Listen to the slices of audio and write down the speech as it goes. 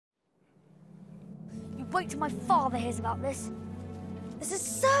wait till my father hears about this. This is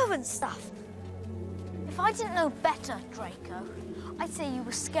servant stuff. If I didn't know better, Draco, I'd say you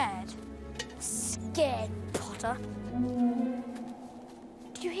were scared. Scared, Potter.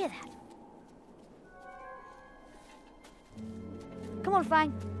 Did you hear that? Come on,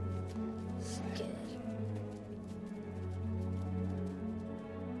 Fang. Scared.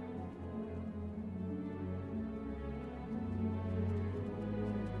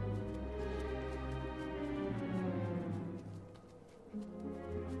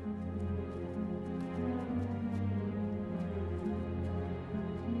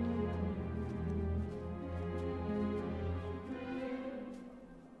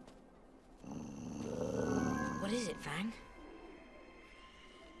 What is it, Fang?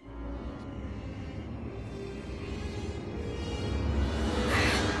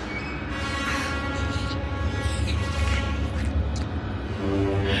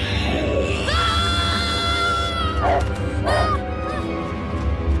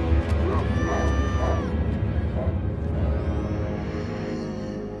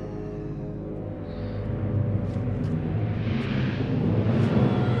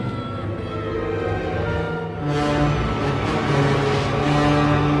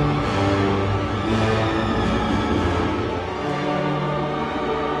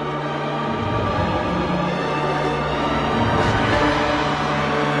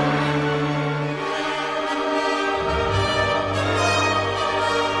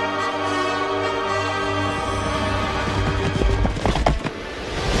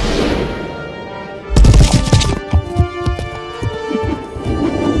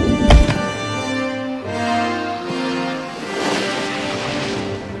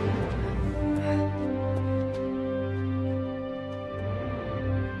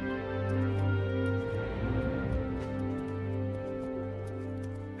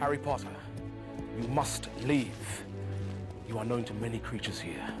 Harry Potter, you must leave. You are known to many creatures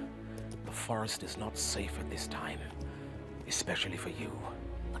here. The forest is not safe at this time, especially for you.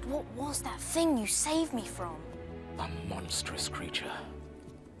 But what was that thing you saved me from? A monstrous creature.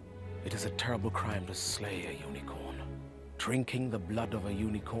 It is a terrible crime to slay a unicorn. Drinking the blood of a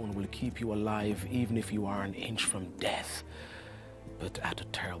unicorn will keep you alive even if you are an inch from death, but at a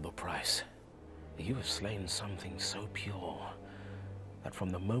terrible price. You have slain something so pure that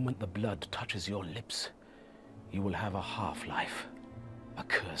from the moment the blood touches your lips, you will have a half-life, a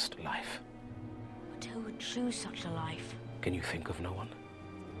cursed life. But who would choose such a life? Can you think of no one?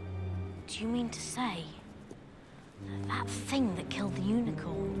 Do you mean to say that thing that killed the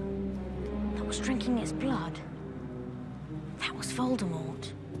unicorn, that was drinking its blood, that was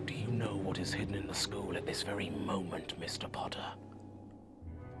Voldemort? Do you know what is hidden in the school at this very moment, Mr. Potter?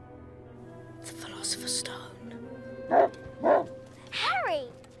 The Philosopher's Stone. Harry!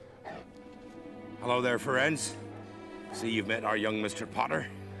 Hello there, friends. See, you've met our young Mr. Potter.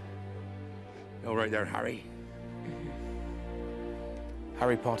 All right there, Harry.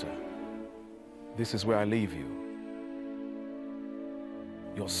 Harry Potter, this is where I leave you.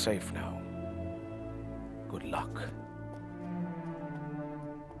 You're safe now. Good luck.